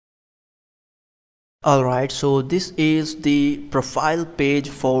Alright, so this is the profile page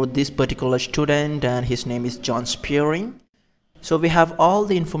for this particular student, and his name is John Spearing. So we have all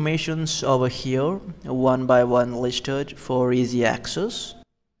the informations over here one by one listed for easy access.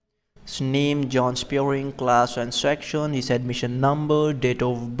 His name John Spearing, class and section, his admission number, date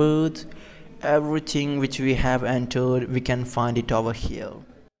of birth, everything which we have entered, we can find it over here.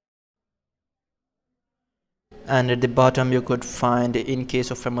 And at the bottom you could find, in case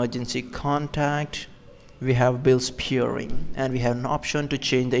of emergency contact, we have Bill Spearing, and we have an option to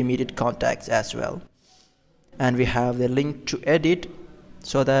change the immediate contacts as well. And we have the link to edit,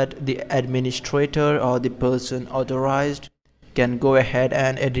 so that the administrator or the person authorized can go ahead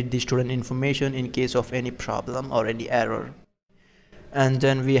and edit the student information in case of any problem or any error. And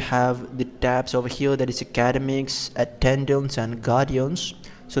then we have the tabs over here, that is academics, attendance and guardians.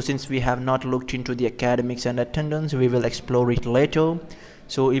 So since we have not looked into the academics and attendance, we will explore it later.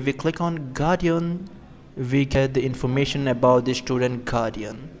 So if we click on guardian, we get the information about the student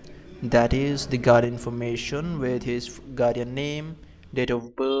guardian, that is the guardian information with his guardian name, date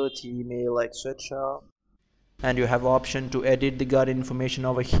of birth, email, etc. And you have option to edit the guardian information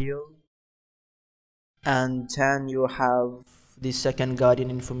over here. And then you have the second guardian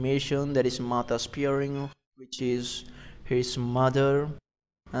information, that is Martha Spearing, which is his mother.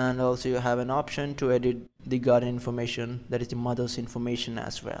 And also you have an option to edit the guardian information, that is the mother's information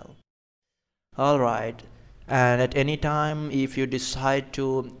as well. Alright, and at any time if you decide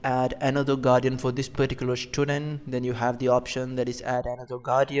to add another guardian for this particular student, then you have the option, that is add another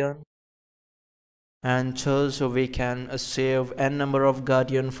guardian. And so we can save n number of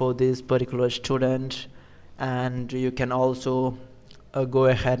guardian for this particular student, and you can also go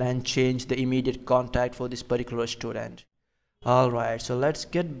ahead and change the immediate contact for this particular student. Alright, so let's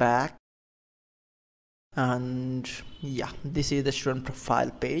get back, and yeah, this is the student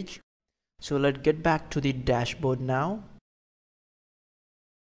profile page. So let's get back to the dashboard now.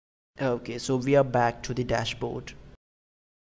 Okay, so we are back to the dashboard.